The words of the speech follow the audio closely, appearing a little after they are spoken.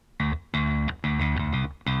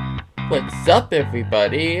What's up,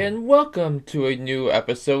 everybody, and welcome to a new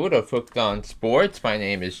episode of Hooked on Sports. My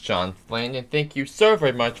name is John Flynn, and thank you so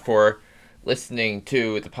very much for listening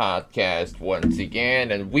to the podcast once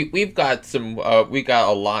again. And we've got we got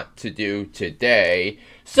a lot to do today.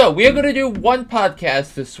 So we're gonna do one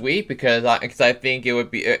podcast this week because I think it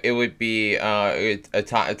would be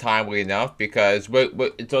timely enough because so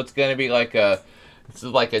it's gonna be like a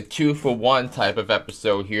 2-for-1 type of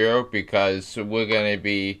episode here because we're gonna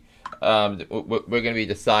be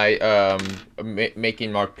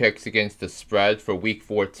making our picks against the spread for Week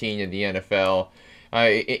 14 in the NFL.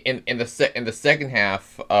 In the second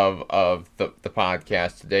half of the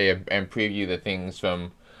podcast today, and preview the things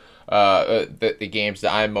from the games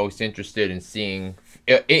that I'm most interested in seeing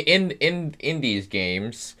in these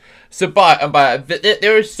games. So, but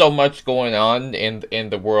there is so much going on in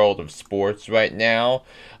the world of sports right now,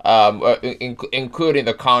 including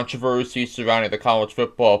the controversy surrounding the college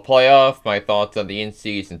football playoff. My thoughts on the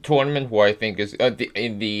in-season tournament, who I think is in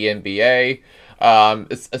the NBA.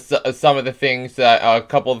 Some of the things a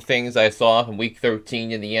couple of things I saw from Week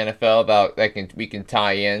 13 in the NFL that we can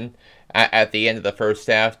tie in at the end of the first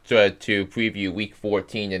half to preview Week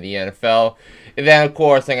 14 in the NFL. And then, of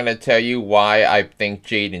course, I'm going to tell you why I think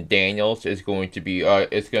Jaden Daniels is going to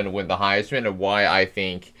win the Heisman, and why I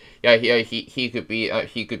think he could be a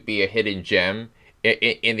hidden gem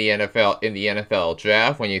in the NFL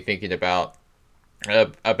draft when you're thinking about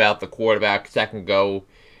the quarterback second go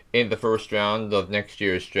in the first round of next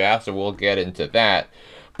year's draft. So we'll get into that.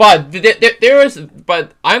 But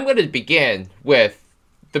but I'm going to begin with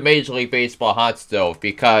the Major League Baseball hot stove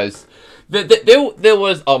because there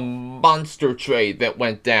was a monster trade that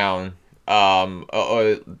went down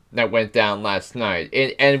last night,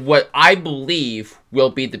 and what I believe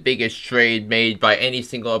will be the biggest trade made by any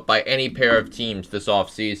pair of teams this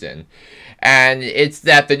offseason. And it's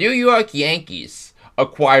that the New York Yankees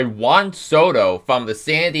acquired Juan Soto from the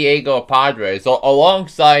San Diego Padres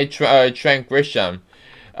alongside Trent Grisham.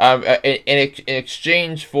 In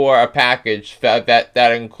exchange for a package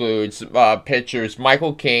that includes pitchers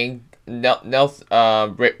Michael King,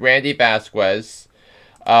 Randy Vasquez,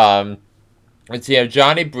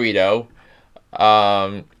 Johnny Brito,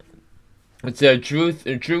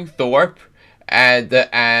 Drew Thorpe, and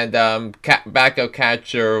backup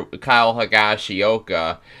catcher Kyle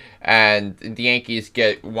Higashioka, and the Yankees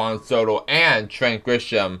get Juan Soto and Trent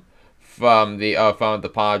Grisham from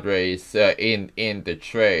the Padres in the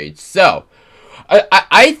trade. So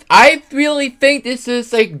I really think this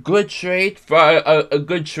is a good trade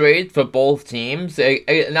for both teams.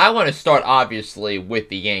 And I want to start obviously with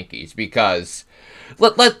the Yankees because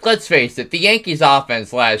let's face it, the Yankees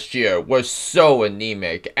offense last year was so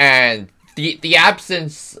anemic, and the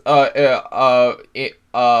absence of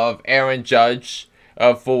Aaron Judge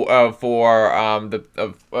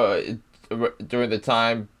during the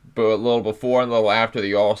time, but a little before and a little after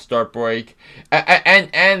the All-Star break,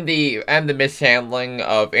 and the mishandling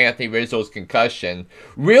of Anthony Rizzo's concussion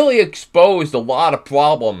really exposed a lot of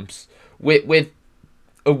problems with the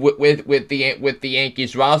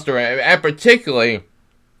Yankees roster, and particularly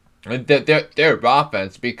their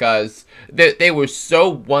offense, because they were so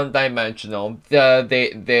one-dimensional.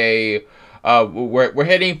 They were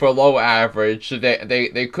hitting for low average.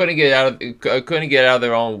 They couldn't get out of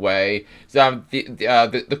their own way. So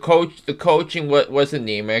the coaching was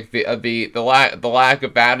anemic. The lack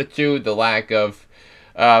of attitude, the lack of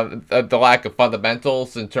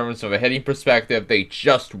fundamentals in terms of a hitting perspective, they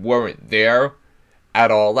just weren't there at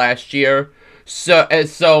all last year. So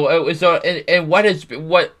it was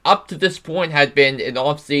what up to this point had been an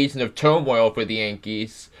offseason of turmoil for the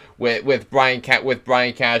Yankees, with Brian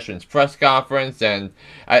Cashman's press conference and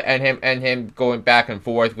him going back and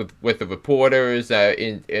forth with the reporters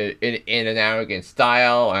in an arrogant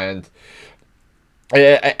style, and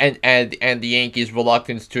the Yankees'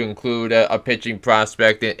 reluctance to include a pitching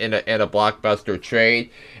prospect in a blockbuster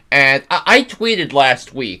trade. And I tweeted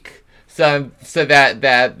last week. So that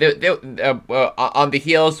on the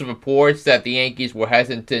heels of reports that the Yankees were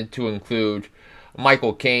hesitant to include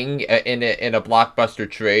Michael King in a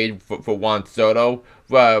blockbuster trade for Juan Soto,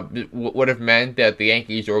 would have meant that the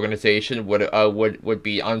Yankees organization would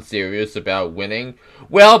be unserious about winning.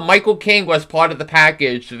 Well, Michael King was part of the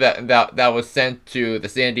package that was sent to the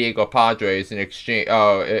San Diego Padres in exchange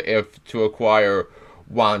to acquire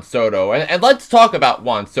Juan Soto. And let's talk about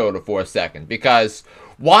Juan Soto for a second, because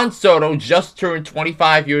Juan Soto just turned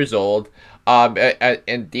 25 years old at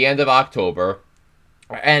the end of October.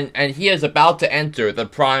 and he is about to enter the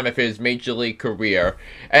prime of his major league career,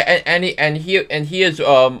 and he is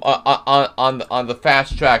on the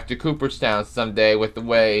fast track to Cooperstown someday with the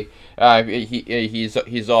way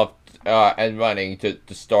he's off and running to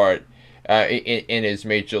start in his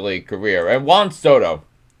major league career. And Juan Soto,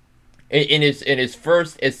 in his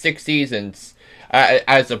first 6 seasons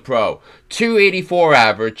as a pro, 284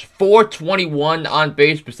 average, 421 on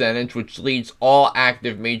base percentage, which leads all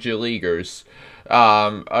active major leaguers.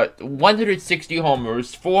 160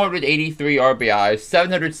 homers, 483 RBIs,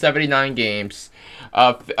 779 games.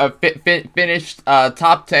 Finished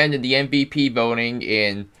top 10 in the MVP voting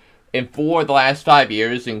in 4 of the last 5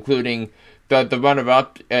 years, including the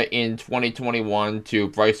runner-up in 2021 to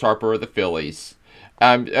Bryce Harper of the Phillies.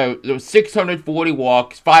 640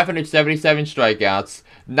 walks, 577 strikeouts,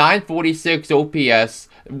 946 OPS,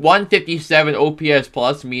 157 OPS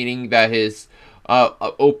plus, meaning that his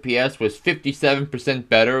OPS was 57%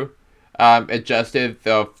 better, adjusted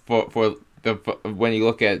for when you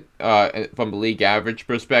look at from a league average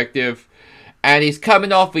perspective. And he's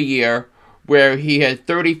coming off a year where he had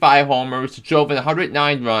 35 homers, drove in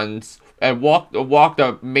 109 runs, and walked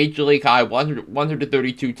a major league high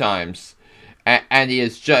 132 times. And he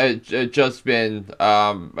has just been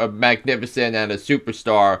magnificent and a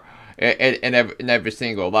superstar in every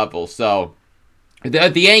single level. So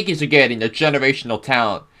the Yankees are getting a generational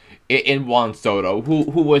talent in Juan Soto, who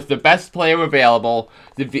was the best player available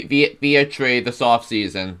via trade this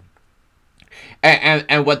offseason.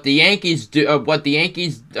 And what the Yankees did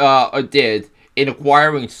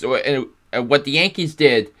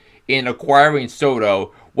in acquiring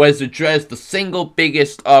Soto was address the single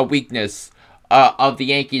biggest weakness of the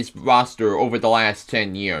Yankees roster over the last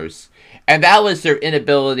 10 years, and that was their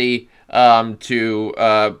inability to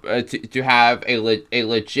have a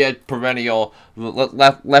legit perennial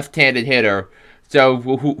left-handed hitter, so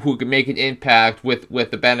who can make an impact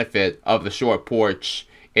with the benefit of the short porch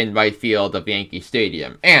in right field of Yankee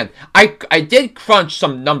Stadium. And I did crunch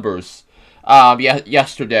some numbers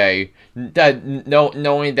yesterday,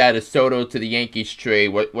 knowing that a Soto to the Yankees trade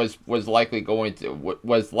was likely going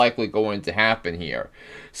to happen here.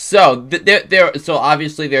 So so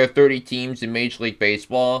obviously there are 30 teams in Major League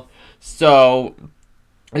Baseball. So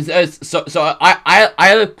I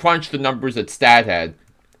crunched the numbers at StatHead,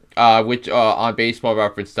 which on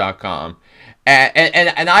BaseballReference.com,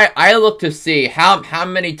 and I look to see how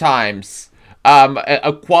many times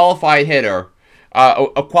a qualified hitter,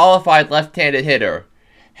 a qualified left-handed hitter,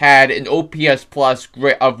 had an OPS plus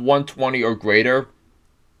of 120 or greater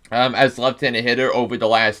as left-handed hitter over the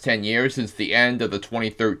last 10 years since the end of the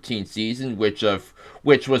 2013 season, which was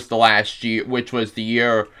the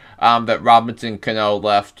year that Robinson Cano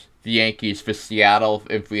left the Yankees for Seattle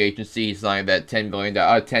in free agency. He signed that $10 million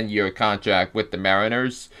 10-year contract with the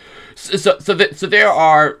Mariners. So there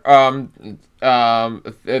are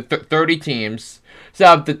 30 teams.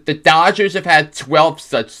 So the Dodgers have had 12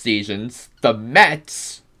 such seasons. The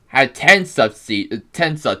Mets had 10 such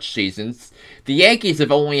seasons. The Yankees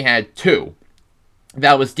have only had 2.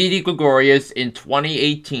 That was Didi Gregorius in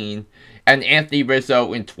 2018 and Anthony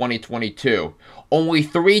Rizzo in 2022. Only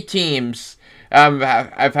 3 teams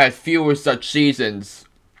have had fewer such seasons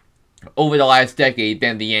over the last decade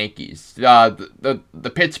than the Yankees.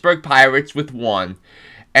 The Pittsburgh Pirates with 1,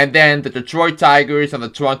 and then the Detroit Tigers and the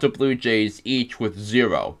Toronto Blue Jays each with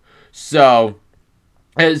 0. So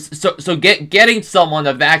getting someone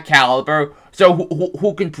of that caliber,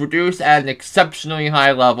 who can produce at an exceptionally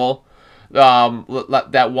high level,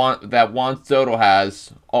 that Juan Soto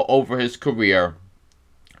has over his career,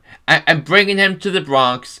 and bringing him to the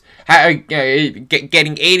Bronx,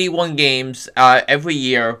 getting 81 games every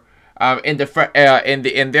year in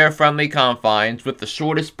their friendly confines, with the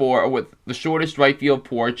shortest right field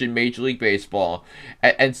porch in Major League Baseball,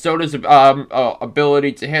 and Soto's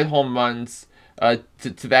ability to hit home runs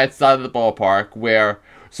to that side of the ballpark, where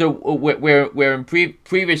in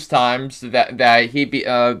previous times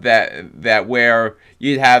that where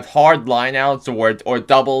you'd have hard lineouts or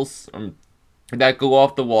doubles that go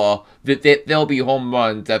off the wall, there'll be home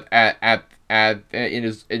runs in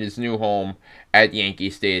his new home at Yankee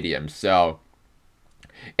Stadium. So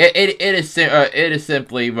it is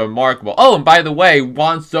simply remarkable. Oh, and by the way,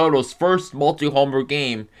 Juan Soto's first multi-homer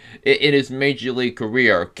game in his major league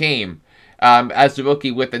career came as a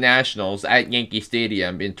rookie with the Nationals at Yankee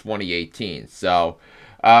Stadium in 2018. So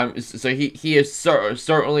he is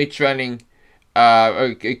certainly trending,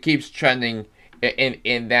 keeps trending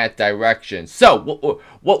in that direction. So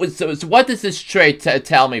what does this trade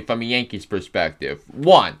tell me from a Yankees perspective?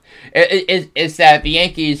 One is that the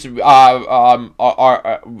Yankees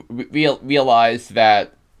realize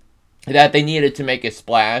that they needed to make a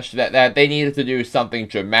splash, that they needed to do something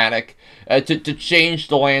dramatic to change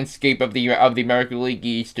the landscape of the American League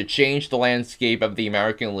East, to change the landscape of the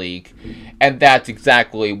American League, and that's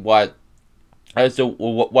exactly what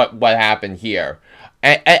happened here.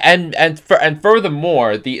 And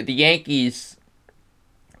furthermore, the Yankees,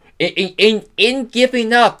 in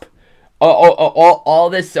giving up all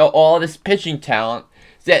this pitching talent,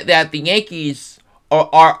 that the Yankees are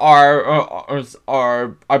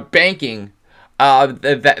banking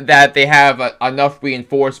that they have enough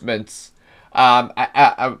reinforcements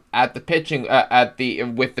at the pitching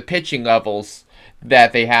with the pitching levels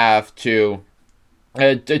that they have to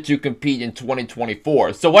compete in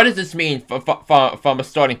 2024. So what does this mean from a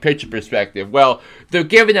starting pitcher perspective? Well, they're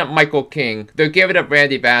giving up Michael King, they're giving up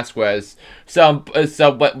Randy Vasquez. So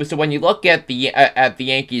when you look at the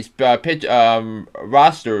Yankees pitch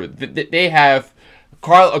roster, they have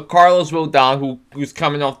Carlos Rodon, who's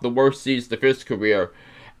coming off the worst season of his career,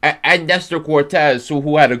 and Nestor Cortez,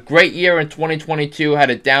 who had a great year in 2022, had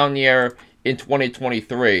a down year in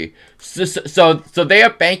 2023. So they are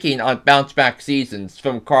banking on bounce back seasons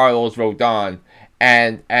from Carlos Rodon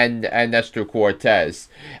and Nestor Cortez,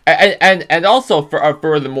 and also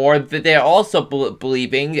furthermore, they're also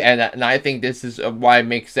believing, and I think this is why it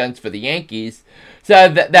makes sense for the Yankees, so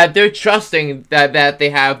that they're trusting that they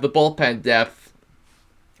have the bullpen depth.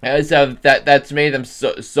 So that's made them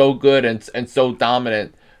so good and so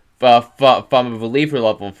dominant from a reliever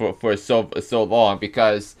level for so long,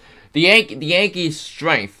 because the Yankees'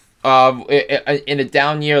 strength in a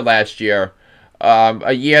down year last year,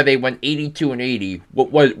 a year they went 82-80,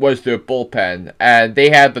 was their bullpen, and they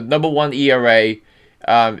had the number one ERA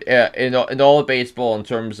in all of baseball in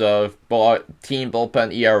terms of team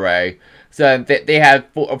bullpen ERA. So they had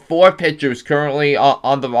four pitchers currently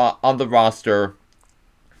on the roster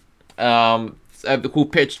who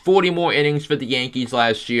pitched 40 more innings for the Yankees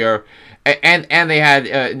last year, and they had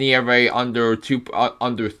an ERA under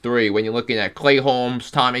 3. When you're looking at Clay Holmes,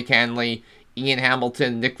 Tommy Canley, Ian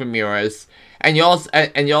Hamilton, Nick Ramirez, and you also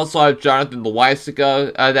have Jonathan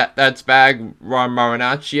Loaisiga that's back, Ron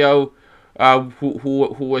Marinaccio,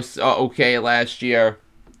 who was okay last year.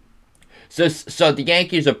 So the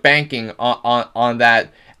Yankees are banking on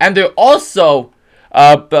that, and they're also.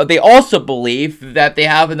 But they also believe that they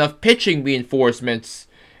have enough pitching reinforcements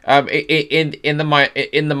in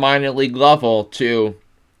the minor league level to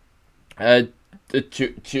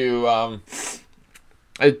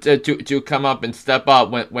come up and step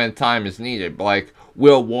up when time is needed. Like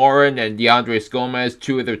Will Warren and DeAndres Gomez,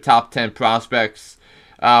 two of their top 10 prospects,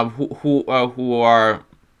 who are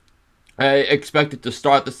expected to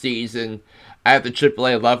start the season at the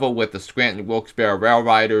AAA level with the Scranton Wilkes-Barre Rail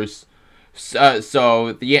Riders.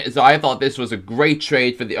 So I thought this was a great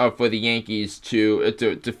trade for the Yankees to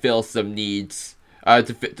fill some needs,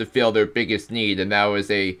 to fill their biggest need, and that was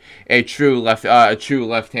a true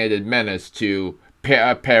left-handed menace to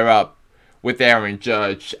pair up with Aaron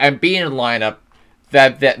Judge and be in a lineup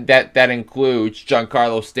that includes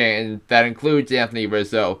Giancarlo Stanton, that includes Anthony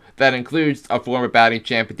Rizzo, that includes a former batting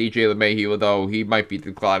champ DJ LeMahieu, although he might be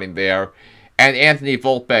declining there, and Anthony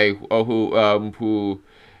Volpe, who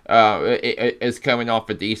is coming off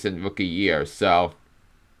a decent rookie year. So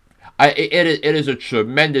it is a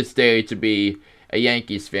tremendous day to be a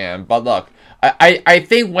Yankees fan. But look, I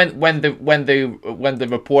think when the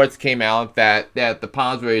reports came out that the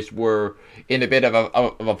Padres were in a bit of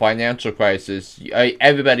a financial crisis,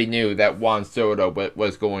 everybody knew that Juan Soto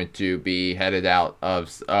was going to be headed out of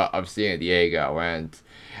San Diego, and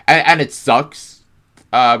it sucks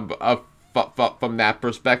from that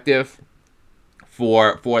perspective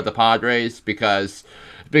for the Padres, because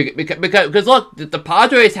look, the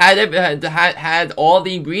Padres had all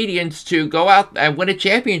the ingredients to go out and win a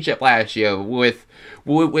championship last year with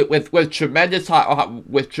tremendous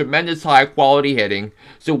high quality hitting,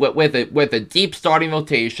 so with a deep starting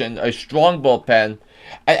rotation, a strong bullpen,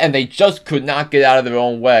 and they just could not get out of their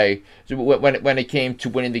own way when it came to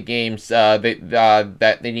winning the games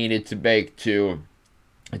that they needed to make to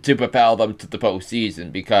propel them to the postseason,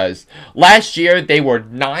 because last year they were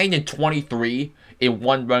 9-23 in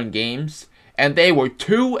one-run games, and they were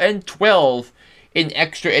 2-12 in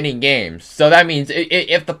extra inning games. So that means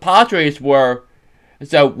if the Padres were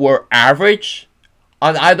average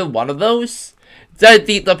on either one of those,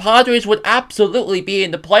 the Padres would absolutely be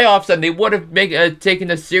in the playoffs, and they would have taken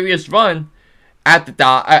a serious run at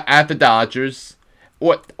the Dodgers,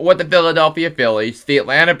 what the Philadelphia Phillies, the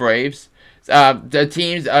Atlanta Braves, the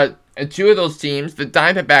teams, two of those teams, the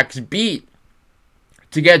Diamondbacks beat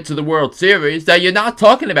to get to the World Series. That you're not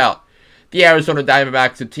talking about the Arizona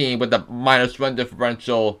Diamondbacks, a team with a -1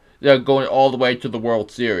 differential, going all the way to the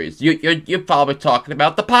World Series. You're probably talking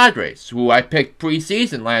about the Padres, who I picked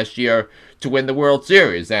preseason last year to win the World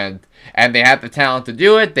Series, and they had the talent to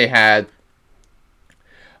do it. They had,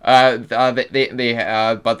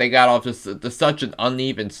 but they got off to such an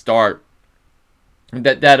uneven start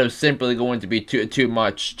that is simply going to be too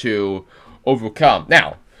much to overcome.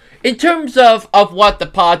 Now, in terms of what the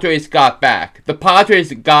Padres got back, the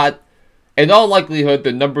Padres got, in all likelihood,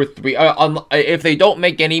 the number 3. If they don't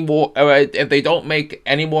make any more,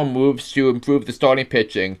 moves to improve the starting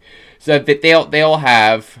pitching, so that they'll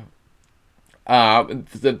have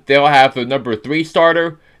the number 3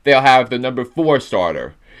 starter. They'll have the number 4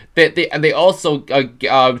 starter. They also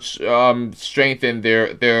strengthened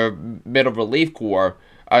their middle relief core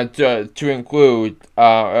to include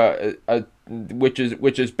which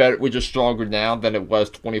is better, which is stronger now than it was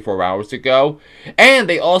 24 hours ago, and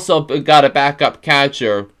they also got a backup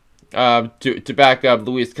catcher to back up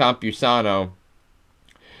Luis Campusano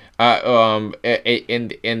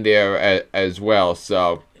in there as well.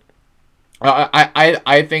 So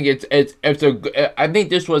I think I think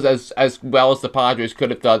this was as well as the Padres could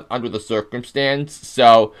have done under the circumstance.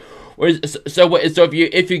 So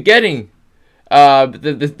if you're getting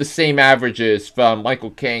the same averages from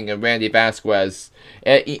Michael King and Randy Vasquez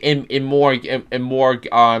in more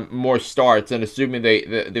starts, and assuming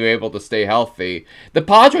they're able to stay healthy, the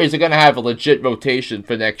Padres are going to have a legit rotation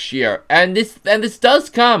for next year, and this does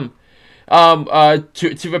come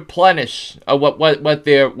to replenish what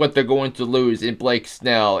they're going to lose in Blake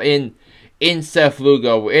Snell, in Seth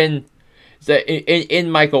Lugo, in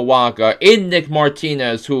Michael Wacha, in Nick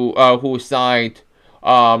Martinez, who signed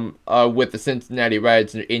with the Cincinnati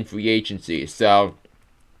Reds in free agency. So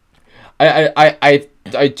I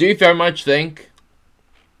do very much think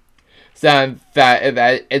that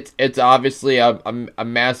it's obviously a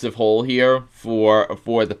massive hole here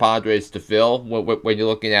for the Padres to fill when you're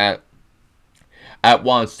looking at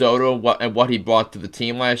Juan Soto and what he brought to the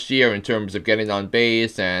team last year in terms of getting on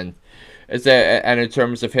base and in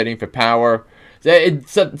terms of hitting for power.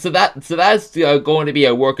 So that's going to be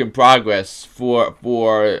a work in progress for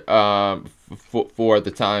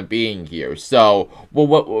the time being here. So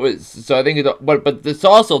so I think but this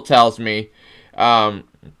also tells me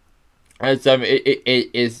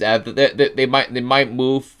is that they might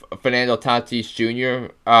move Fernando Tatis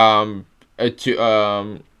Jr.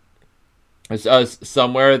 To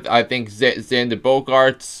somewhere. I think Xander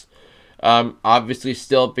Bogaerts obviously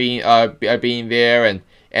still being there,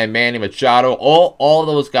 and Manny Machado, all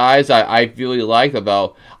those guys I really like.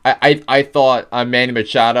 Although I thought Manny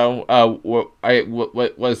Machado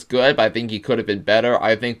was good, but I think he could have been better.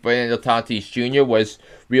 I think Fernando Tatis Jr. was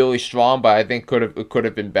really strong, but I think could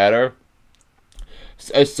have been better.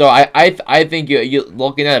 So I think you're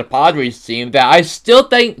looking at a Padres team that I still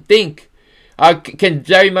think can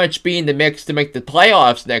very much be in the mix to make the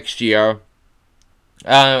playoffs next year.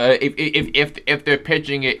 If their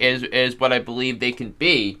pitching is what I believe they can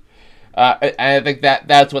be, I think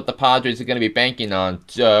that's what the Padres are going to be banking on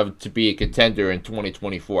to be a contender in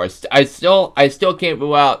 2024. I still can't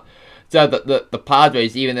rule out the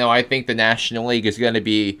Padres, even though I think the National League is going to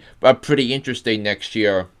be pretty interesting next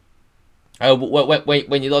year.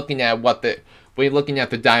 When you're looking at the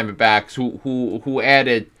Diamondbacks, who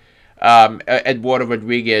added Eduardo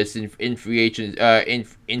Rodriguez in free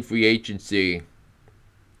agency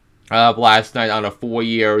last night on a 4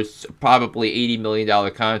 years, probably $80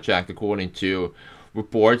 million contract, according to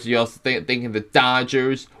reports. You also thinking the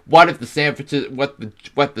Dodgers. What if the San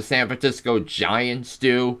Francisco Giants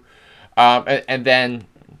do? And then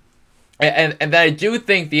I do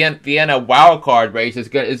think the NL wild card race is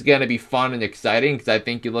going to be fun and exciting, because I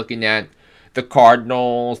think you're looking at the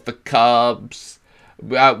Cardinals, the Cubs.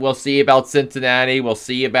 We'll see about Cincinnati. We'll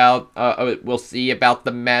see about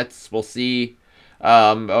the Mets. We'll see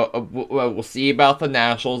about the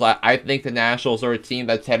Nationals. I think the Nationals are a team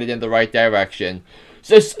that's headed in the right direction.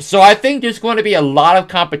 So I think there's going to be a lot of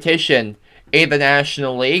competition in the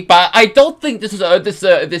National League, but I don't think this is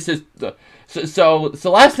so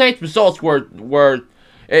last night's results were.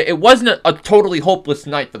 It wasn't a totally hopeless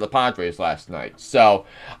night for the Padres last night. So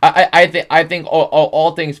I think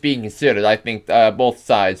all things being considered, I think both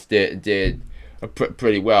sides did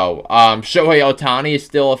pretty well. Shohei Ohtani is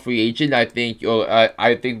still a free agent. I think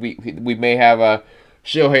we may have a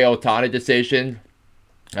Shohei Ohtani decision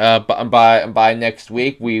by next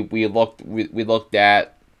week. We looked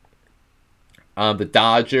at the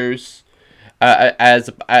Dodgers as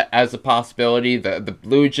a possibility. The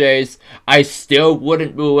Blue Jays. I still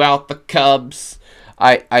wouldn't rule out the Cubs.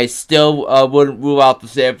 I still wouldn't rule out the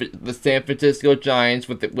San Francisco Giants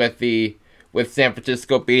with San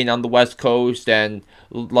Francisco being on the West Coast, and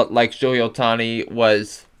like Shohei Ohtani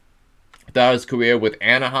was throughout his career with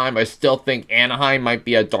Anaheim. I still think Anaheim might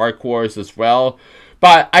be a dark horse as well.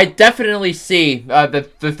 But I definitely see the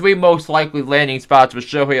three most likely landing spots for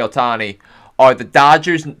Shohei Ohtani are the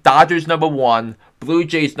Dodgers number 1, Blue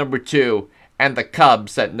Jays number 2, and the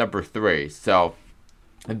Cubs at number 3. So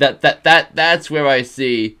that's where I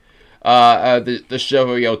see the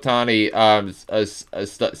Shohei Ohtani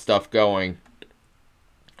stuff going.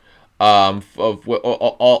 Of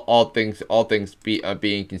all things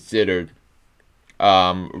being considered,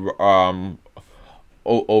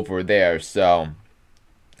 over there. So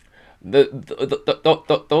those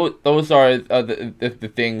are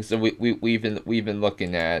the things that we've been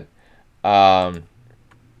looking at. From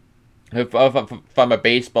a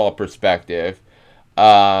baseball perspective.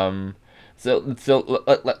 So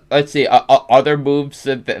let's see. Other moves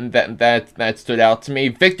that stood out to me.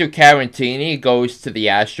 Victor Caratini goes to the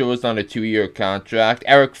Astros on a 2-year contract.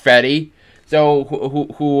 Eric Fetty, so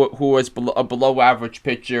who was a below average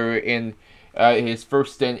pitcher in his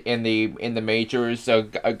first stint in the majors,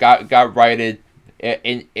 got righted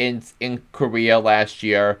in Korea last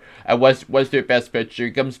year. Was their best pitcher.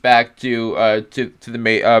 He comes back to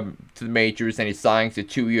the majors, and he signs a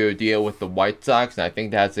 2-year deal with the White Sox, and I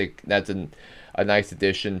think that's a nice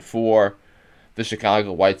addition for the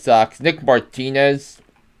Chicago White Sox. Nick Martinez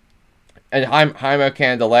and Jaime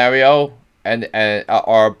Candelario and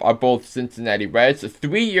are both Cincinnati Reds. A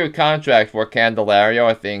 3-year contract for Candelario.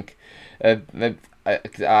 I think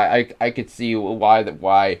I could see why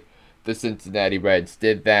the Cincinnati Reds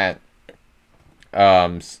did that.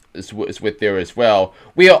 Is with there as well.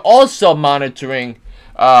 We are also monitoring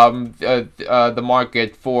the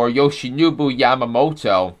market for Yoshinobu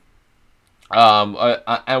Yamamoto,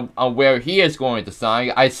 and where he is going to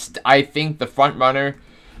sign. I think the front runner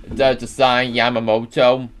to sign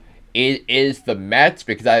Yamamoto is the Mets,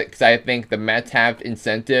 because I think the Mets have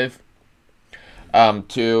incentive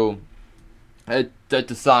to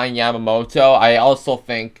sign Yamamoto. I also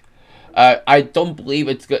think I don't believe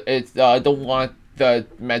I don't want the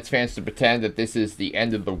Mets fans to pretend that this is the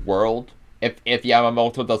end of the world if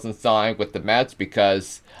Yamamoto doesn't sign with the Mets,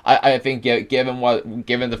 because I think given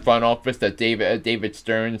the front office that David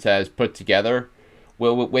Stearns has put together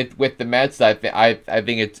with the Mets, I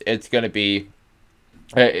think it's going to be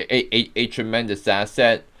a tremendous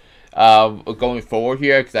asset going forward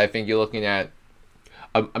here, because I think you're looking at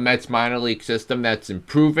a Mets minor league system that's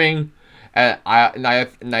improving. And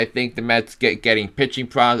I think the Mets getting pitching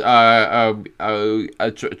trying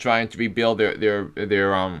to rebuild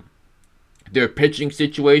their pitching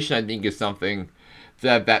situation, I think, is something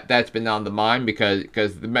that's been on the mind,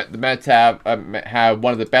 because the Mets have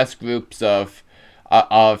one of the best groups of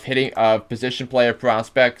hitting position player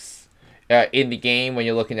prospects in the game. When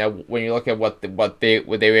you look at what they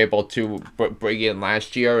were able to bring in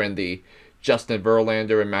last year in the Justin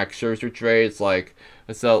Verlander and Max Scherzer trades, like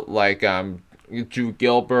Drew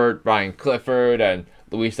Gilbert, Ryan Clifford, and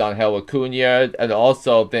Luis Angel Acuna, and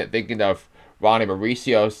also thinking of Ronnie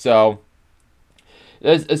Mauricio. So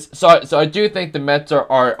I do think the Mets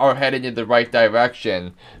are headed in the right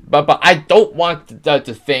direction, but I don't want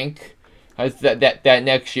to think that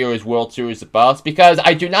next year is World Series of bust, because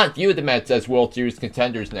I do not view the Mets as World Series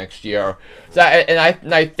contenders next year. So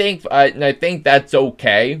I think that's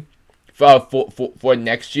okay for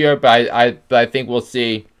next year, but I think we'll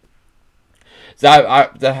see. So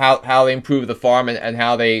how they improve the farm and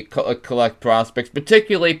how they collect prospects,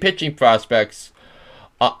 particularly pitching prospects,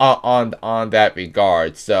 on that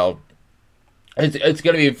regard. So it's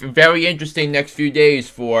going to be very interesting next few days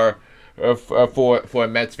for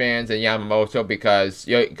Mets fans and Yamamoto, because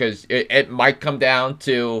it might come down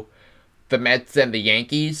to the Mets and the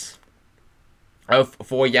Yankees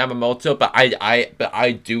for Yamamoto, but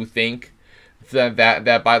I do think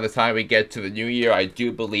that by the time we get to the new year, I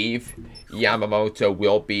do believe Yamamoto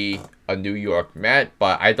will be a New York Met,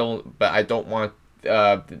 but I don't want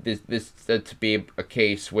this to be a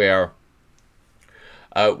case where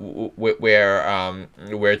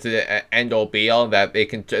it's an end all be all, that they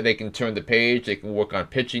can turn the page, they can work on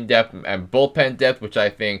pitching depth and bullpen depth, which I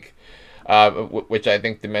think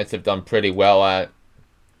the Mets have done pretty well at.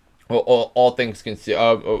 All things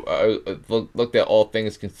considered, looked at all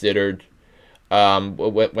things considered.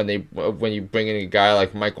 When you bring in a guy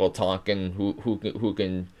like Michael Tonkin, who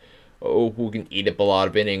can eat up a lot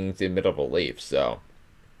of innings in middle relief. So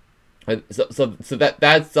So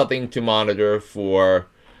that's something to monitor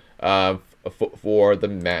uh, for the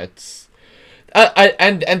Mets.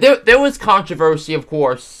 And there was controversy, of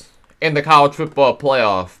course, in the college football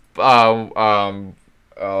playoff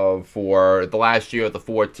for the last year of the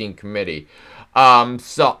 14 committee.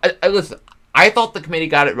 Listen, I thought the committee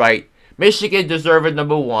got it right. Michigan deserved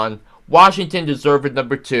number one. Washington deserved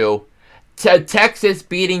number two. Texas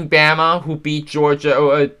beating Bama, who beat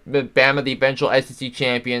Georgia, Bama, the eventual SEC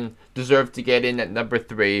champion, deserved to get in at number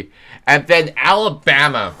three. And then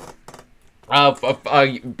Alabama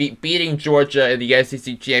beating Georgia in the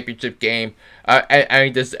SEC championship game,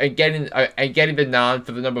 and getting the nod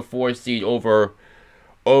for the number four seed over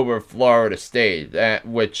Florida State.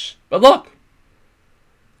 But look,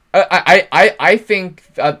 I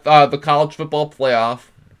think the college football playoff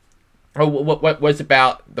what was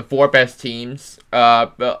about the four best teams.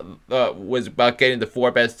 Was about getting the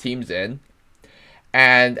four best teams in,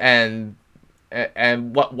 and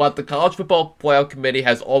what the college football playoff committee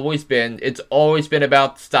has always been. It's always been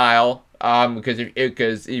about style.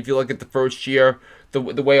 Because if you look at the first year, the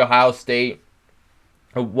way Ohio State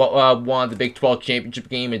won the Big 12 championship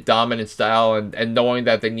game in dominant style, and knowing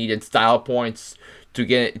that they needed style points to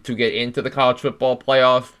get into the college football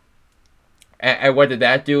playoff. And what did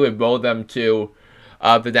that do? It rolled them to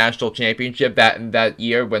the national championship that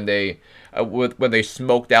year when they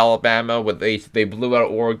smoked Alabama, when they blew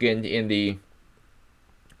out Oregon in the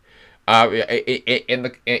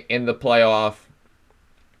playoff.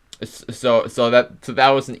 So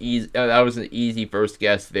that was an easy first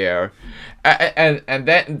guess there, and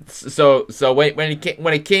then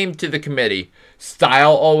when it came to the committee,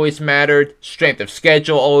 style always mattered, strength of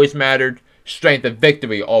schedule always mattered, strength of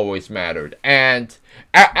victory always mattered, and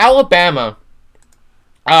Alabama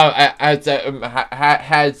has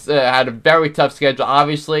had a very tough schedule.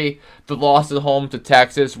 Obviously, the loss at home to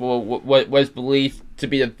Texas was believed to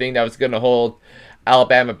be the thing that was going to hold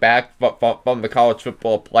Alabama back from the college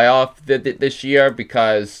football playoff this year,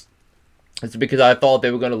 because I thought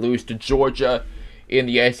they were going to lose to Georgia in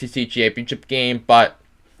the SEC championship game, but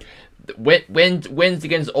wins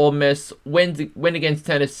against Ole Miss, win against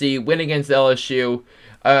Tennessee, win against LSU,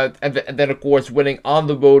 and then of course winning on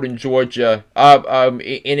the road in Georgia,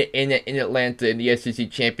 in Atlanta in the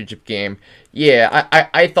SEC championship game. Yeah,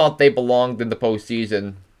 I thought they belonged in the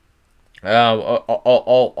postseason.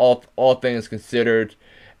 All things considered,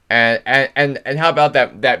 and how about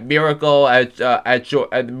that miracle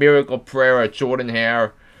the miracle prayer at Jordan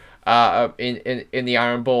Hare, in the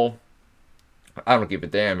Iron Bowl. I don't give a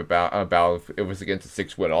damn about if it was against a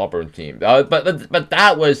 6-win Auburn team. But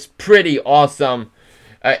that was pretty awesome,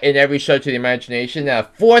 in every stretch of the imagination.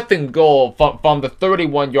 4th and goal from the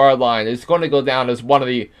 31-yard line is going to go down as one of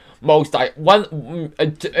the most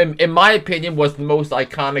in my opinion, was the most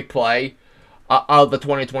iconic play of the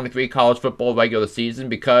 2023 college football regular season,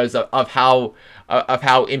 because of how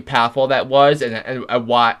impactful that was, and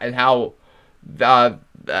how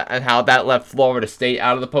that left Florida State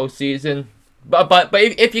out of the postseason. But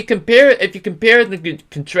if you compare and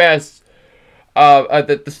contrast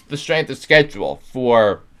the strength of schedule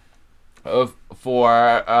for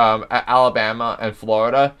Alabama and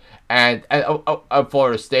Florida and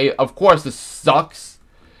Florida State, of course, this sucks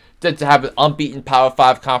to have an unbeaten Power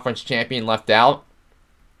 5 conference champion left out.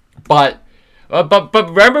 But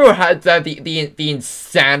remember the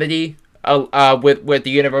insanity with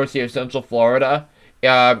the University of Central Florida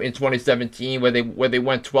in 2017, where they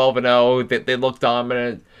went 12-0. They looked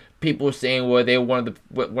dominant. People were saying, well, they were one of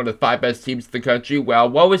the 5 best teams in the country. Well,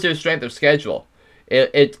 what was their strength of schedule?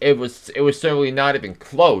 It was certainly not even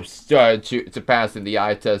close to passing the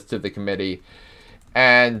eye test to the committee,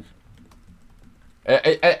 and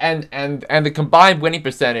the combined winning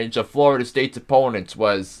percentage of Florida State's opponents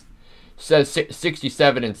says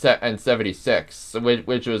 67 and 76,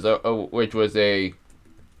 which was a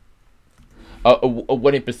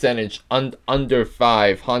winning percentage under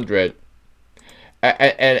 500.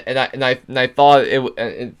 And I thought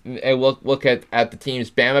and look at the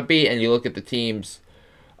teams Bama beat, and you look at the teams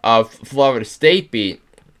Florida State beat.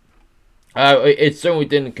 It certainly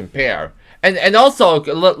didn't compare. And also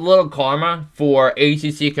a little karma for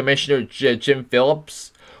ACC Commissioner Jim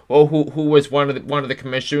Phillips, who was one of the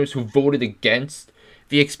commissioners who voted against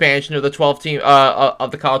the expansion of the 12 team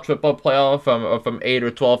of the college football playoff from 8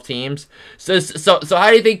 or 12 teams. So how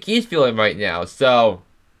do you think he's feeling right now? So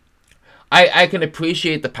I can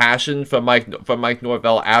appreciate the passion from Mike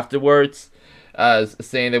Norvell afterwards,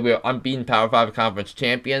 saying that we're unbeaten Power 5 conference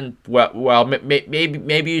champion. Well,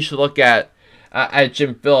 maybe you should look at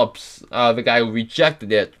Jim Phillips, the guy who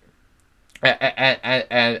rejected it,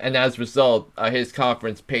 and as a result, his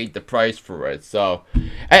conference paid the price for it. So,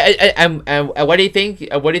 and what do you think?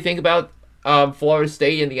 What do you think about Florida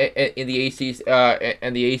State in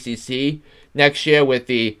the ACC next year with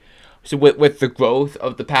the with the growth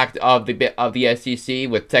of the pack of the SEC,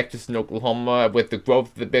 with Texas and Oklahoma, with the growth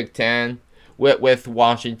of the Big Ten, with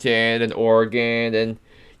Washington and Oregon and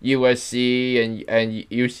USC and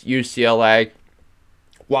UCLA,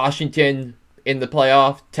 Washington in the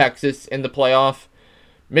playoff, Texas in the playoff,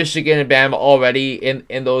 Michigan and Bama already in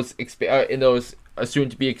those soon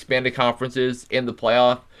to be expanded conferences in the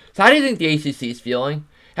playoff. So how do you think the ACC is feeling?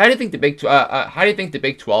 How do you think the Big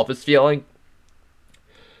 12 is feeling?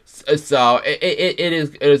 So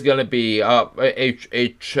it is going to be an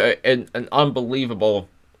unbelievable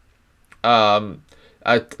type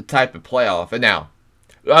of playoff. And now,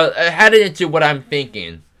 heading into what I'm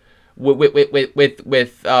thinking with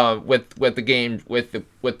the games with the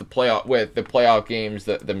playoff games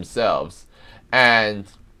themselves, and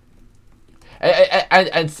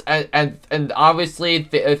obviously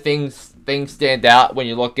things stand out when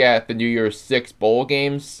you look at the New Year's Six bowl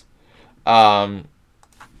games.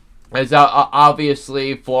 As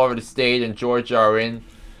obviously Florida State and Georgia are in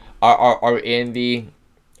the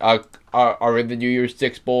New Year's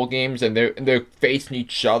Six bowl games, and they're facing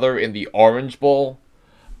each other in the Orange Bowl,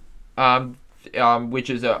 which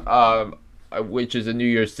is a New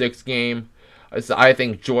Year's Six game. So I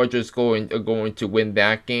think Georgia's going to win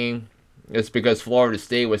that game. It's because Florida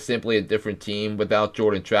State was simply a different team without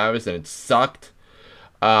Jordan Travis, and it sucked.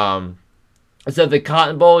 So the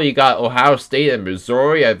Cotton Bowl, you got Ohio State and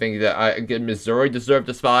Missouri. I think that Missouri deserved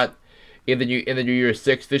a spot in the New Year's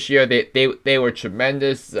Six this year. They were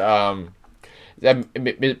tremendous.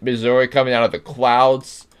 Missouri coming out of the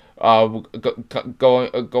clouds,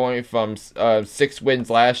 going from 6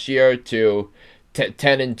 wins last year to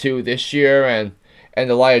 10-2 this year, and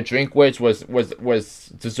Elijah Drinkwitz was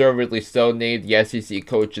deservedly so named the SEC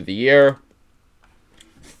Coach of the Year.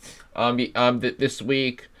 This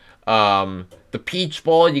week. The Peach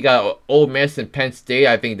Bowl, you got Ole Miss and Penn State.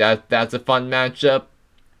 I think that's a fun matchup.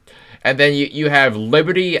 And then you have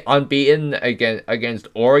Liberty unbeaten against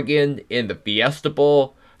Oregon in the Fiesta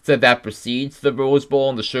Bowl. So that precedes the Rose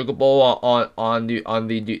Bowl and the Sugar Bowl on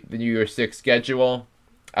the New Year's Six schedule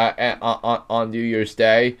on New Year's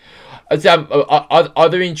Day.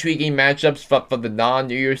 Other intriguing matchups for the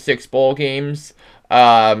non-New Year's Six bowl games.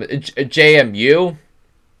 JMU.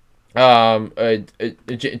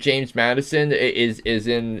 James Madison is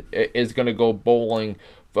gonna go bowling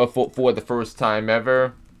for the first time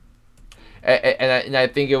ever, and I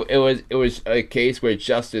think it was a case where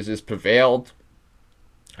justice has prevailed,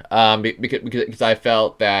 because I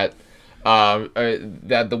felt that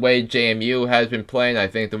that the way JMU has been playing, I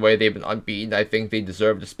think the way they've been unbeaten, I think they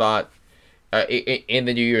deserved a spot in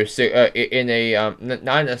the New Year's Six, in a not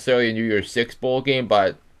necessarily a New Year's Six bowl game,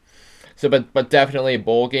 but definitely a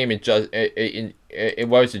bowl game. It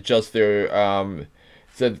was just their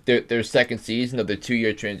their second season of the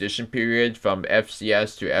 2-year transition period from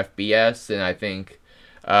FCS to FBS, and I think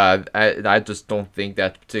I just don't think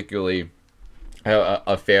that's particularly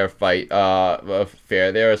a fair fight,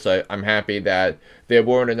 fair there. So I'm happy that there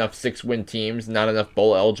weren't enough 6-win teams, not enough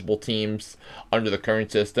bowl eligible teams under the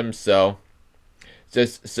current system. So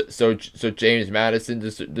James Madison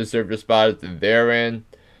deserved a spot that they're in.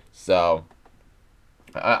 So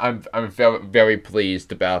I'm very, very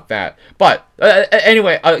pleased about that. But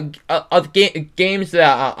anyway, games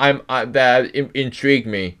that that intrigue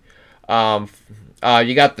me.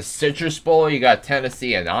 You got the Citrus Bowl. You got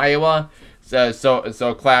Tennessee and Iowa. So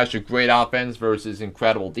a clash of great offense versus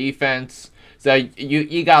incredible defense. So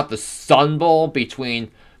you got the Sun Bowl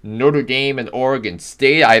between Notre Dame and Oregon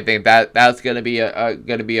State. I think that's gonna be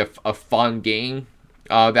a fun game.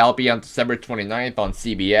 That'll be on December 29th on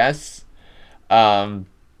CBS. And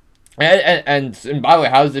by the way,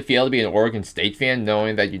 how does it feel to be an Oregon State fan,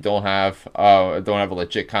 knowing that you don't have a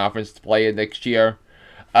legit conference to play in next year?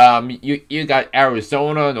 You got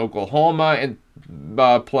Arizona and Oklahoma and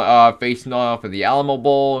facing off in the Alamo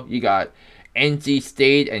Bowl. You got NC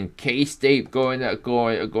State and K-State going at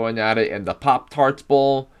it in the Pop-Tarts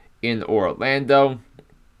Bowl in Orlando.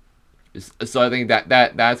 So I think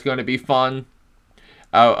that's going to be fun.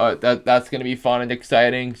 That's going to be fun and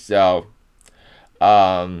exciting. So,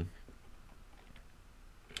 yeah,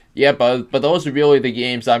 but those are really the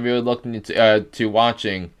games I'm really looking to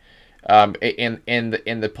watching in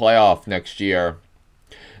the playoff next year.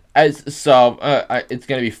 It's going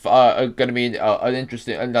to be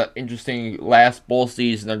an interesting last bowl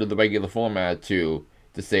season under the regular format, to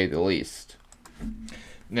say the least.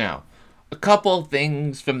 Now, a couple of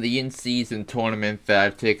things from the in-season tournament that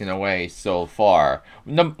I've taken away so far.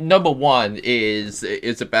 Number one is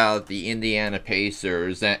about the Indiana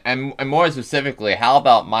Pacers, and more specifically, how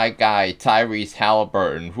about my guy Tyrese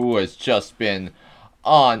Halliburton, who has just been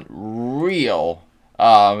unreal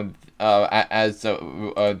this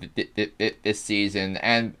season,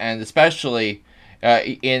 and especially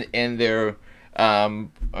in their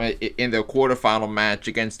quarterfinal match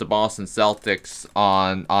against the Boston Celtics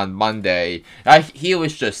on Monday. He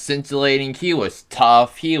was just scintillating. He was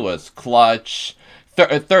tough. He was clutch.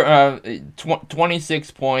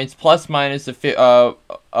 26 points, plus minus a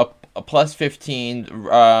plus 15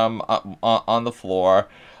 on the floor.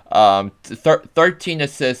 13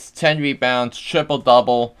 assists, 10 rebounds, triple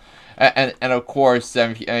double, and of course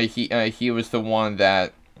he was the one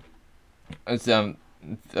that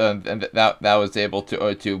that was able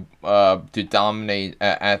to dominate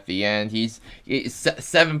at the end. He's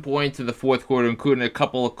 7 points in the fourth quarter, including a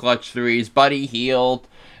couple of clutch threes. Buddy Hield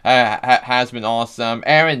has been awesome.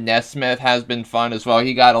 Aaron Nesmith has been fun as well.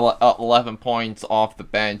 He got 11 points off the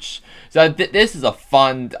bench. So this is a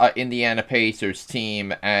fun Indiana Pacers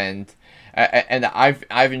team, and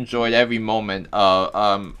I've enjoyed every moment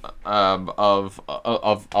of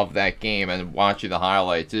that game and watching the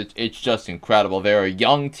highlights. It's just incredible. They're a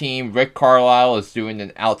young team. Rick Carlisle is doing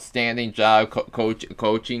an outstanding job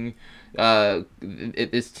coaching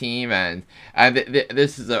this team, and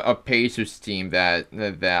this is a Pacers team that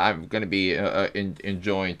I'm going to be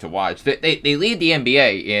enjoying to watch. They lead the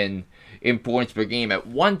NBA in points per game at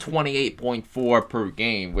 128.4 per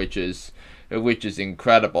game, which is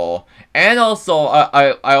incredible. And also,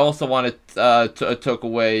 I also want to took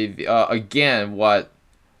away again what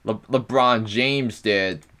LeBron James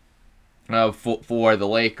did for the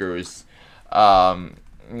Lakers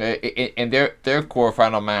in their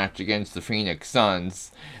quarterfinal match against the Phoenix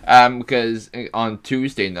Suns, because on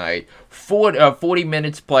Tuesday night, 40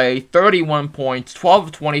 minutes play, 31 points, 12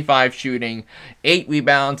 of 25 shooting, 8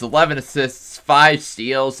 rebounds, 11 assists, 5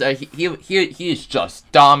 steals. He is just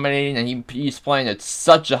dominating, and he's playing at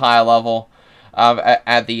such a high level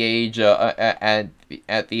at the age of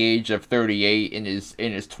 38 in his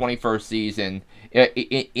 21st season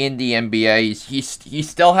in the NBA. He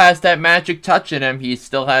still has that magic touch in him. He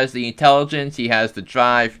still has the intelligence. He has the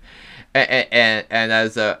drive. And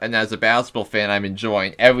as a basketball fan, I'm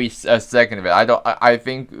enjoying every second of it. I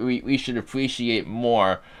think we should appreciate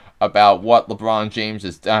more about what LeBron James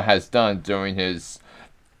has done during his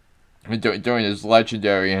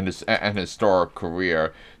legendary and historic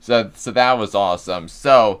career. So that was awesome.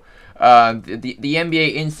 So the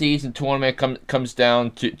NBA in-season tournament comes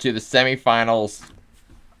down to the semifinals.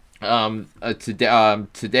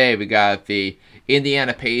 Today we got the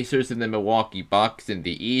Indiana Pacers and the Milwaukee Bucks in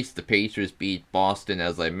the East. The Pacers beat Boston,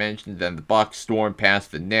 as I mentioned. Then the Bucks stormed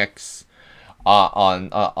past the Knicks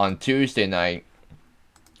on Tuesday night.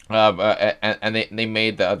 And they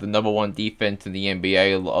made the number one defense in the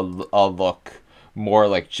NBA look more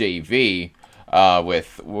like JV,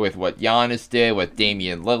 with what Giannis did, what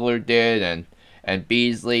Damian Lillard did, and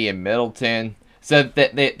Beasley and Middleton. So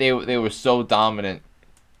that they were so dominant,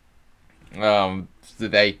 so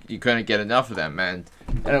you couldn't get enough of them. And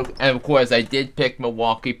of course, I did pick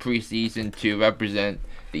Milwaukee preseason to represent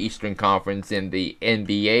the Eastern Conference in the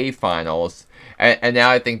NBA Finals, and now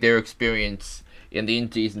I think their experience in the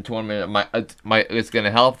in-season tournament is going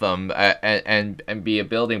to help them and be a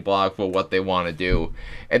building block for what they want to do.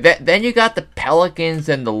 And then you got the Pelicans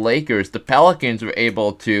and the Lakers. The Pelicans were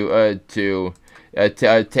able to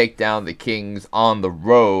take down the Kings on the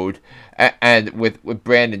road, and with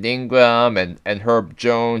Brandon Ingram and Herb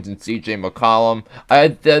Jones and C.J. McCollum.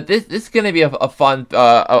 This is going to be a fun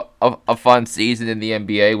season in the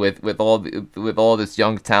NBA with all this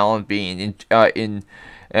young talent being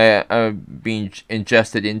being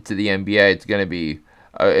ingested into the NBA. It's gonna be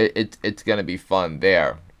it's gonna be fun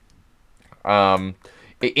there. So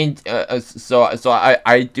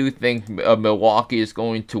I do think Milwaukee is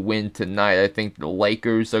going to win tonight. I think the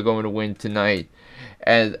Lakers are going to win tonight,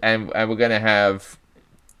 and we're gonna have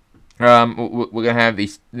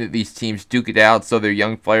these teams duke it out so their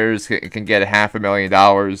young players can get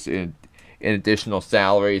 $500,000 in additional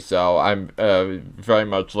salary. So I'm very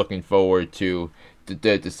much looking forward to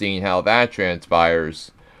seeing how that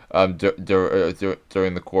transpires during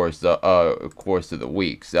the course of the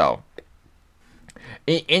week. So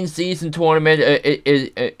in-season tournament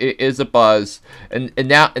is a buzz, and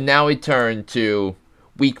now we turn to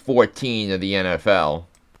week 14 of the NFL.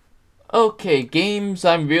 Okay, games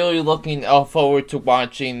I'm really looking forward to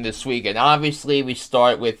watching this weekend. Obviously, we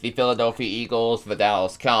start with the Philadelphia Eagles, the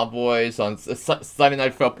Dallas Cowboys on Sunday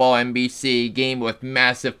Night Football, NBC, game with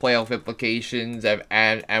massive playoff implications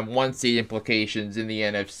and one seed implications in the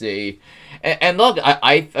NFC. And look,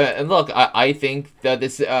 I think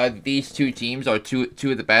that these two teams are two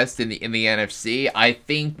of the best in the NFC. I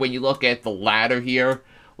think when you look at the ladder here,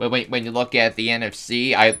 when you look at the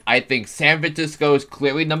NFC, I think San Francisco is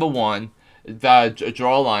clearly number one.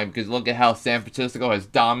 Draw a line, because look at how San Francisco has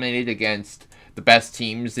dominated against the best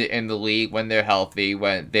teams in the league when they're healthy.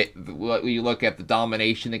 When you look at the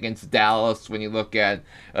domination against Dallas, when you look at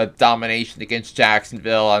domination against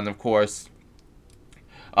Jacksonville, and of course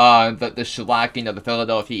the shellacking of the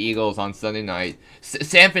Philadelphia Eagles on Sunday night.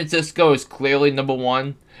 San Francisco is clearly number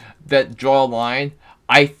one. That draw a line.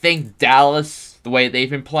 I think Dallas, the way they've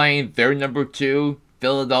been playing, they're number two.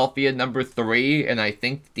 Philadelphia number three, and I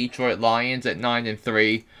think Detroit Lions at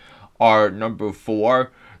 9-3 are number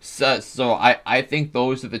four. So I think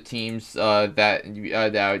those are the teams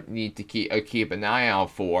that need to keep an eye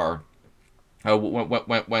out for.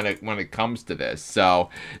 When it comes to this, so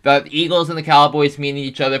the Eagles and the Cowboys meeting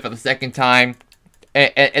each other for the second time,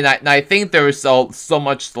 and I think there is so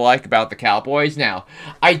much to like about the Cowboys. Now,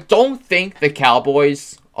 I don't think the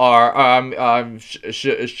Cowboys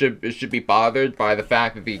should be bothered by the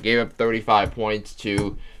fact that they gave up 35 points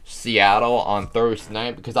to Seattle on Thursday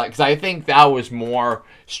night, because I think that was more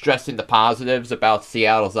stressing the positives about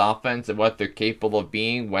Seattle's offense and what they're capable of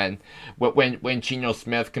being when Geno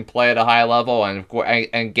Smith can play at a high level,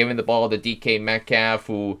 and giving the ball to DK Metcalf,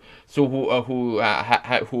 who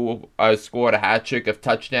scored a hat trick of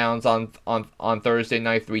touchdowns on Thursday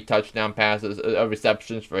night, 3 touchdown passes,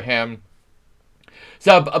 receptions for him.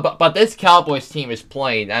 So, but this Cowboys team is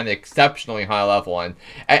playing at an exceptionally high level,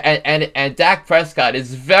 and Dak Prescott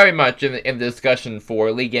is very much in the discussion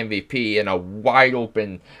for league MVP in a wide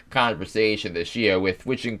open conversation this year,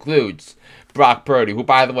 which includes Brock Purdy, who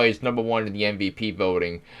by the way is number one in the MVP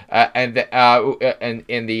voting, and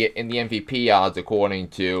in the MVP odds according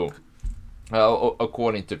to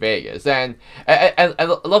Vegas, and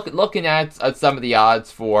looking at some of the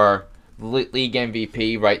odds for league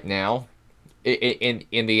MVP right now in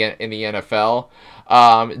the NFL.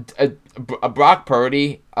 Brock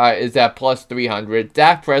Purdy is at plus 300.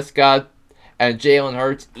 Dak Prescott and Jalen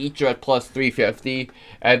Hurts each are at plus 350.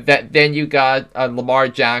 Then you got Lamar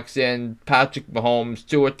Jackson, Patrick Mahomes,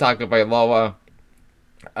 Tua Tagovailoa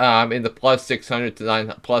in the plus 600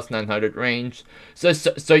 to plus 900 range.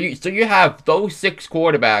 So you have those 6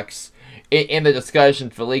 quarterbacks in the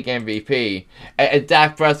discussion for league MVP, and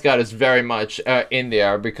Dak Prescott is very much in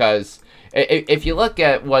there, because if you look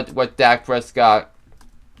at what Dak Prescott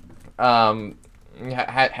has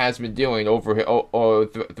been doing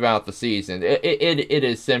throughout the season, it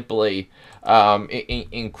is simply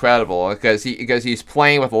incredible, because he's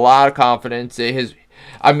playing with a lot of confidence.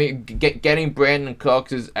 Getting Brandon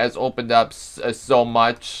Cooks has opened up so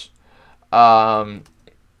much. Opened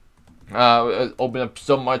up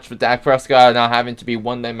so much for Dak Prescott, not having to be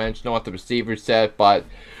one-dimensional at the receiver set. But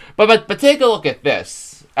take a look at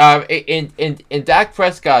this. In Dak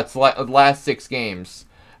Prescott's last 6 games,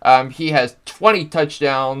 he has 20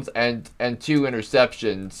 touchdowns and 2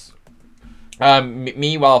 interceptions.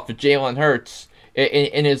 Meanwhile, for Jalen Hurts,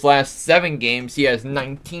 in his last 7 games, he has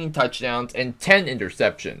 19 touchdowns and 10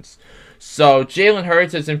 interceptions. So Jalen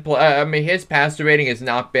Hurts his passer rating has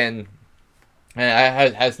not been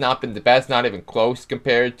the best, not even close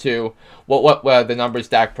compared to what the numbers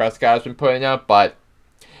Dak Prescott has been putting up, but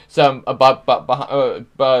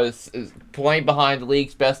playing behind the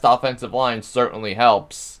league's best offensive line certainly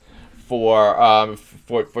helps for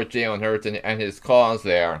Jalen Hurts and his cause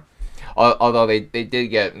there. Although they did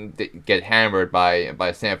get hammered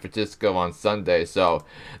by San Francisco on Sunday, so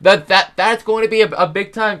that's going to be a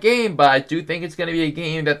big time game. But I do think it's going to be a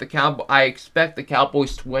game that I expect the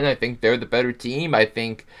Cowboys to win. I think they're the better team. I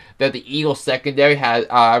think that the Eagles secondary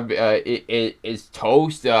is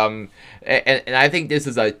toast. And I think this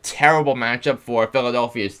is a terrible matchup for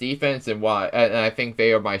Philadelphia's defense, and I think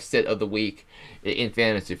they are my sit of the week in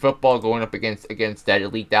fantasy football, going up against that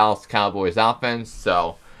elite Dallas Cowboys offense.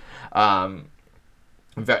 So.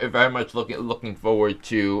 Very, very much looking forward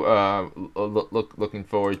to looking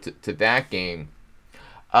forward to that game.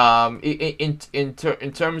 In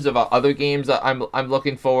terms of other games, I'm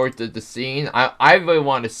looking forward to seeing. I really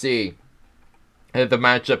want to see the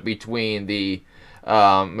matchup between the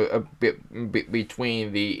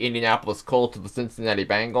Indianapolis Colts and the Cincinnati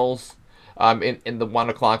Bengals. in the 1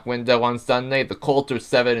 o'clock window on Sunday. The Colts are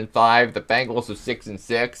 7-5. The Bengals are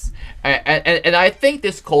 6-6. And I think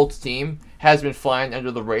this Colts team has been flying under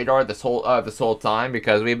the radar this whole time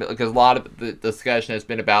because a lot of the discussion has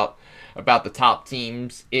been about the top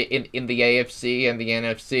teams in the AFC and the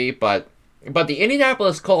NFC, but the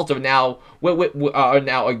Indianapolis Colts are now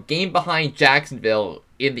a game behind Jacksonville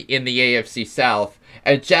in the AFC South,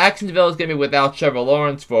 and Jacksonville is going to be without Trevor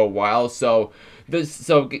Lawrence for a while. So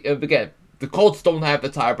again, the Colts don't have the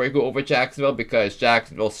tiebreaker over Jacksonville because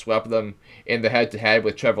Jacksonville swept them in the head-to-head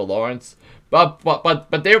with Trevor Lawrence. But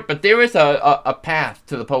there is a path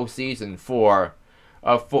to the postseason for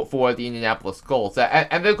the Indianapolis Colts,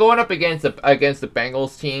 and they're going up against the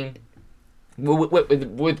Bengals team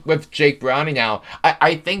with Jake Browning now.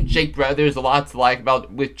 I think Jake Browning, there's a lot to like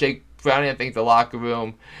about with Jake Browning. I think the locker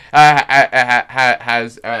room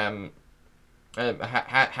has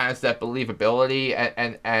that believability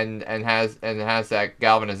and has that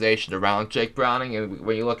galvanization around Jake Browning. And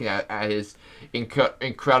when you're looking at his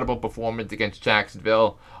incredible performance against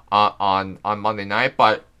Jacksonville on Monday night,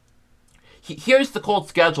 but here's the Colts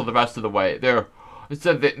schedule the rest of the way. They're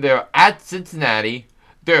at Cincinnati.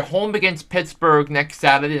 They're home against Pittsburgh next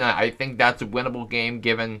Saturday night. I think that's a winnable game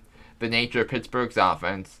given the nature of Pittsburgh's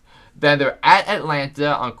offense. Then they're at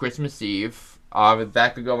Atlanta on Christmas Eve.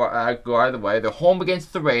 That could go either way. They're home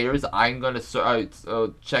against the Raiders. I'm going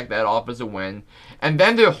to check that off as a win. And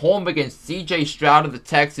then they're home against C.J. Stroud of the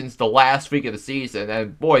Texans the last week of the season.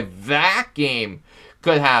 And boy, that game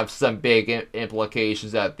could have some big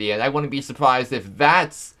implications at the end. I wouldn't be surprised if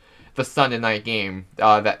that's the Sunday night game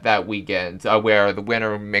that weekend, where the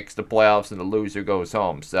winner makes the playoffs and the loser goes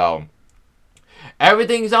home. So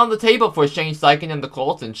everything's on the table for Shane Steichen and the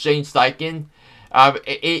Colts, and Shane Steichen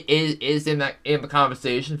is in the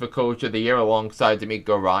conversation for Coach of the Year alongside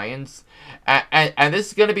D'Amico Ryans. And this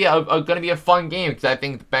is going to be a fun game because I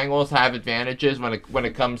think the Bengals have advantages when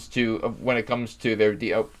it comes to their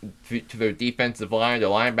defensive line, their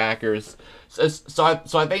linebackers. So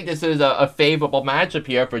I think this is a favorable matchup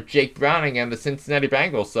here for Jake Browning and the Cincinnati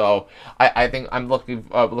Bengals. So I think I'm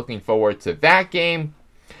looking forward to that game,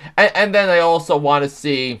 and then I also want to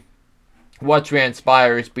see what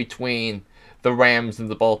transpires between the Rams and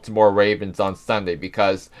the Baltimore Ravens on Sunday,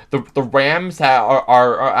 because the Rams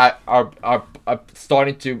are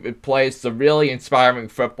starting to play some really inspiring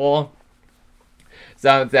football.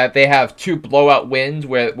 So that they have 2 blowout wins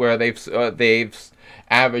where they've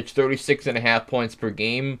averaged 36.5 points per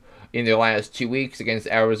game in their last 2 weeks against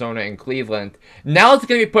Arizona and Cleveland. Now it's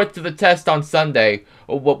going to be put to the test on Sunday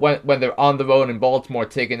when they're on the road in Baltimore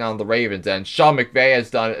taking on the Ravens. And Sean McVay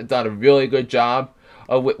has done a really good job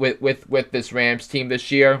with this Rams team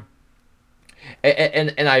this year,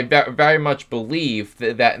 and I very much believe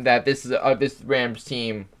that this Rams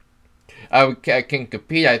team can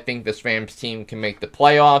compete. I think this Rams team can make the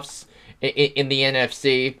playoffs in the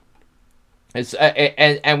NFC.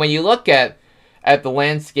 And when you look at the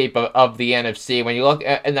landscape of the NFC, when you look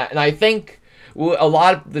at, and I think a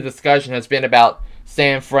lot of the discussion has been about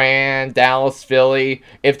San Fran, Dallas, Philly,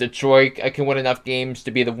 if Detroit can win enough games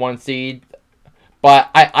to be the 1 seed.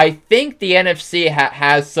 But I think the NFC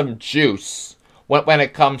has some juice when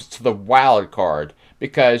it comes to the wild card,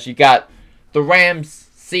 because you got the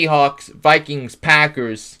Rams, Seahawks, Vikings,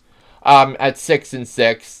 Packers at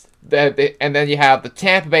 6-6, and then you have the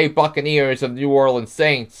Tampa Bay Buccaneers and New Orleans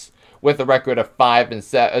Saints with a record of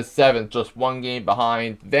 5-7, just 1 game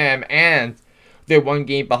behind them, and they're 1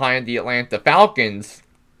 game behind the Atlanta Falcons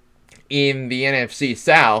in the NFC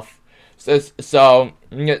South. So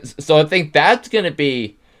I think that's going to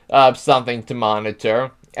be something to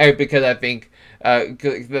monitor, because I think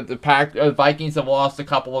the Vikings have lost a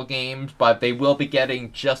couple of games, but they will be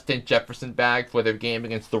getting Justin Jefferson back for their game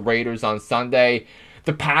against the Raiders on Sunday.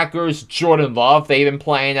 The Packers, Jordan Love, they've been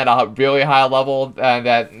playing at a really high level.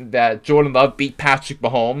 That Jordan Love beat Patrick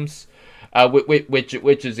Mahomes,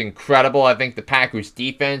 which is incredible. I think the Packers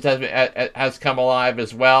defense has come alive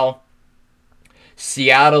as well.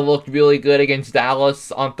 Seattle looked really good against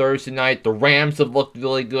Dallas on Thursday night. The Rams have looked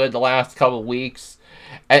really good the last couple of weeks,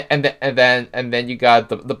 and then you got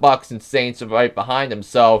the Bucs and Saints right behind them.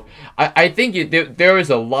 So I think there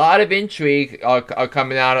is a lot of intrigue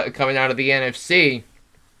coming out of the NFC,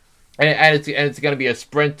 and it's going to be a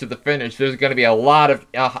sprint to the finish. There's going to be a lot of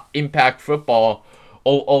impact football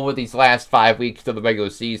over these last 5 weeks of the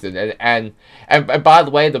regular season, and by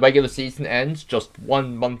the way, the regular season ends just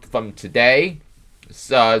 1 month from today.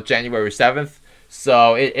 January 7th.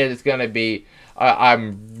 So it is going to be.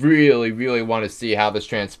 I'm really want to see how this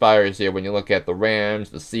transpires here when you look at the Rams,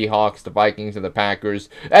 the Seahawks, the Vikings, and the Packers,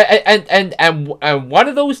 and one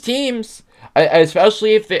of those teams,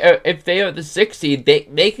 especially if they are the 6th seed,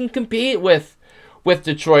 they can compete with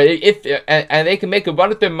Detroit and they can make a run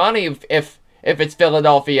at their money if it's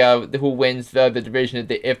Philadelphia who wins the division.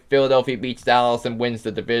 If Philadelphia beats Dallas and wins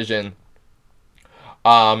the division,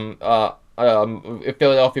 if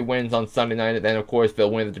Philadelphia wins on Sunday night, then of course they'll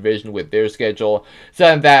win the division with their schedule.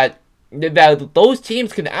 So that those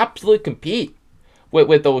teams can absolutely compete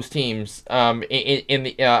with those teams in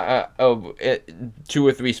the 2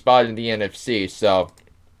 or 3 spot in the NFC. So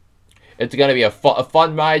it's going to be a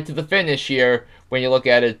fun ride to the finish here when you look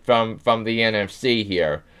at it from the NFC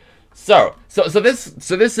here. So this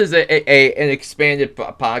is an expanded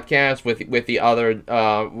podcast with the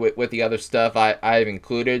other stuff I've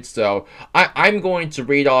included. So I'm going to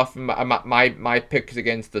read off my picks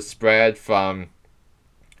against the spread from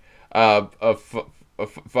the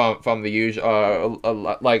usual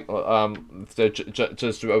so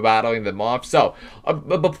just rattling them off. So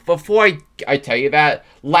before I tell you that,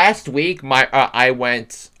 last week I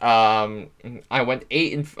went 8 and I went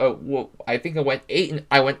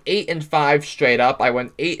 8-5 straight up. I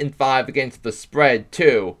went 8-5 against the spread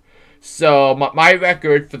too. So my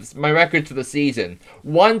record for the season,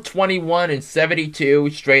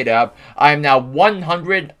 121-72 straight up. I am now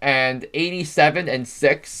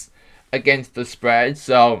 187-6 against the spread.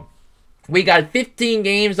 So we got 15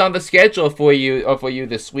 games on the schedule for you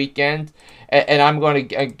this weekend, and I'm going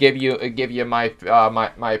to give you my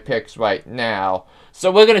picks right now.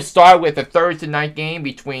 So we're going to start with a Thursday night game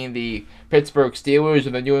between the Pittsburgh Steelers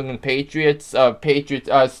and the New England Patriots.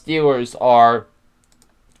 Steelers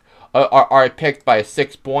are picked by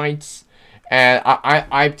 6 points, and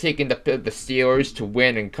I'm taking the Steelers to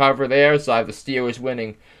win and cover there. So I have the Steelers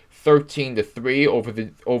winning 13-3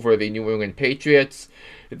 over the New England Patriots.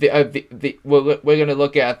 We're going to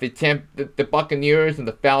look at the Buccaneers and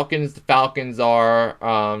the Falcons. The Falcons are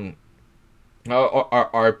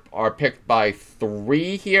picked by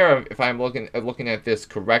 3 here, if I'm looking at this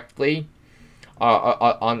correctly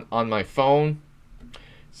on my phone.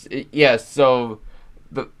 Yes, so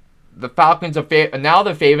the Falcons are now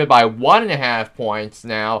they're favored by 1.5 points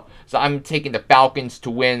now. So I'm taking the Falcons to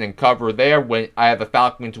win and cover there. When I have the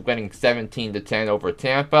Falcons winning 17-10 over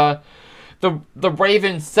Tampa. The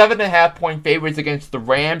Ravens 7.5 point favorites against the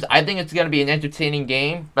Rams. I think it's going to be an entertaining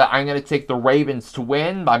game, but I'm going to take the Ravens to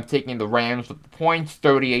win. I'm taking the Rams with the points.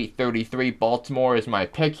 38-33. Baltimore is my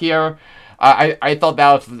pick here. I thought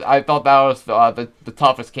that was the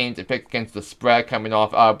toughest game to pick against the spread, coming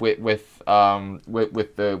off with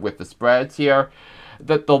the spreads here.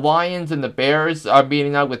 The Lions and the Bears are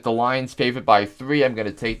meeting up with the Lions favored by 3. I'm going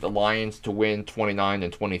to take the Lions to win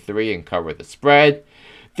 29-23 and cover the spread.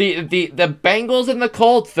 The Bengals and the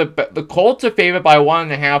Colts. The Colts are favored by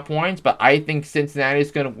 1.5 points, but I think Cincinnati is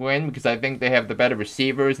going to win because I think they have the better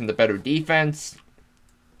receivers and the better defense.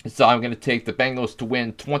 So I'm going to take the Bengals to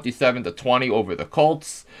win 27-20 over the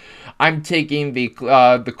Colts. I'm taking the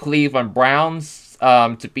Cleveland Browns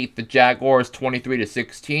to beat the Jaguars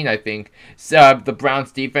 23-16. I think the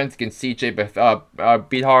Browns defense against C.J.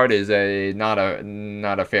 Beathard is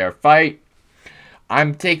not a fair fight.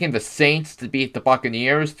 I'm taking the Saints to beat the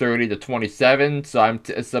Buccaneers 30-27. So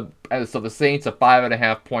the Saints are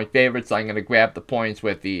 5.5 point favorites. So I'm going to grab the points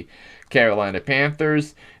with the Carolina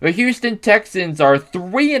Panthers. The Houston Texans are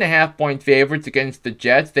 3.5 point favorites against the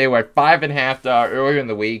Jets. They were at 5.5 earlier in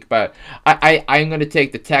the week, but I'm going to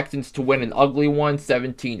take the Texans to win an ugly one,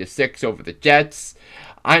 17-6 over the Jets.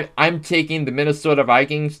 I'm taking the Minnesota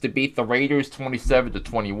Vikings to beat the Raiders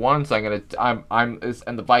 27-21. So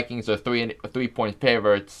and the Vikings are 3 point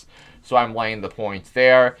favorites. So I'm laying the points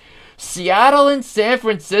there. Seattle and San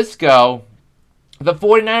Francisco. The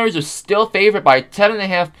 49ers are still favored by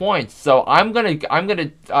 10.5 points. So I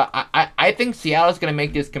think Seattle's gonna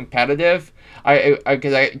make this competitive.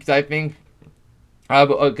 Because I think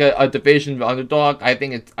a division underdog. I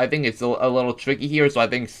think it's a little tricky here. So I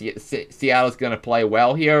think Seattle's gonna play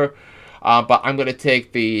well here. But I'm gonna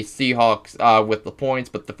take the Seahawks with the points,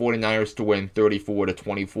 but the 49ers to win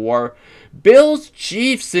 34-24. Bills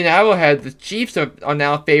Chiefs in Arrowhead. The Chiefs are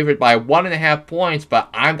now favored by 1.5 points, but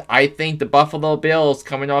I think the Buffalo Bills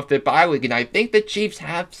coming off their bye week, and I think the Chiefs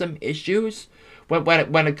have some issues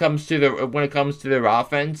when it comes to their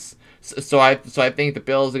offense. So I think the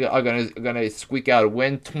Bills are gonna squeak out a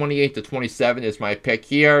win. 28-27 is my pick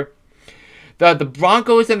here. The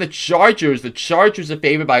Broncos and the Chargers. The Chargers are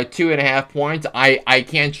favored by 2.5 points. I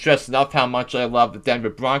can't stress enough how much I love the Denver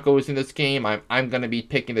Broncos in this game. I'm going to be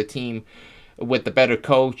picking the team with the better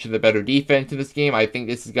coach and the better defense in this game. I think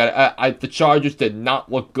this has got the Chargers did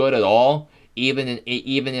not look good at all, even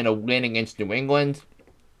in a win against New England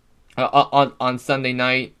on Sunday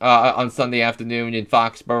night, on Sunday afternoon in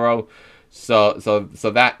Foxborough. So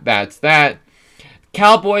that's that.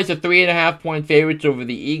 Cowboys are 3.5-point favorites over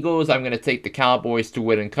the Eagles. I'm going to take the Cowboys to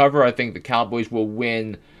win and cover. I think the Cowboys will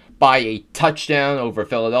win by a touchdown over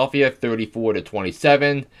Philadelphia,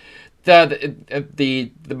 34-27.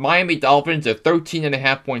 The Miami Dolphins are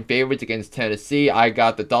 13.5-point favorites against Tennessee. I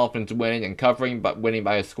got the Dolphins winning and covering, but winning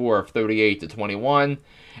by a score of 38-21.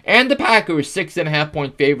 And the Packers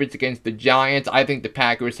 6.5-point favorites against the Giants. I think the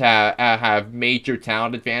Packers have major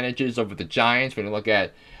talent advantages over the Giants when you look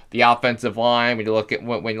at the offensive line, when you look at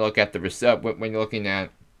when you're looking at the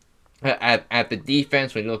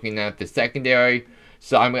defense, when you're looking at the secondary.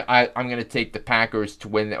 So I'm going to take the Packers to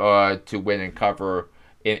win and cover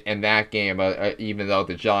in that game, even though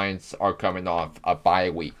the Giants are coming off a bye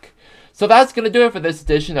week. So that's going to do it for this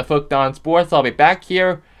edition of Hooked on Sports. I'll be back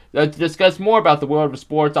here to discuss more about the world of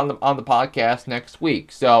sports on the podcast next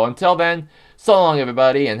week. So until then, so long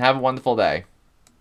everybody, and have a wonderful day.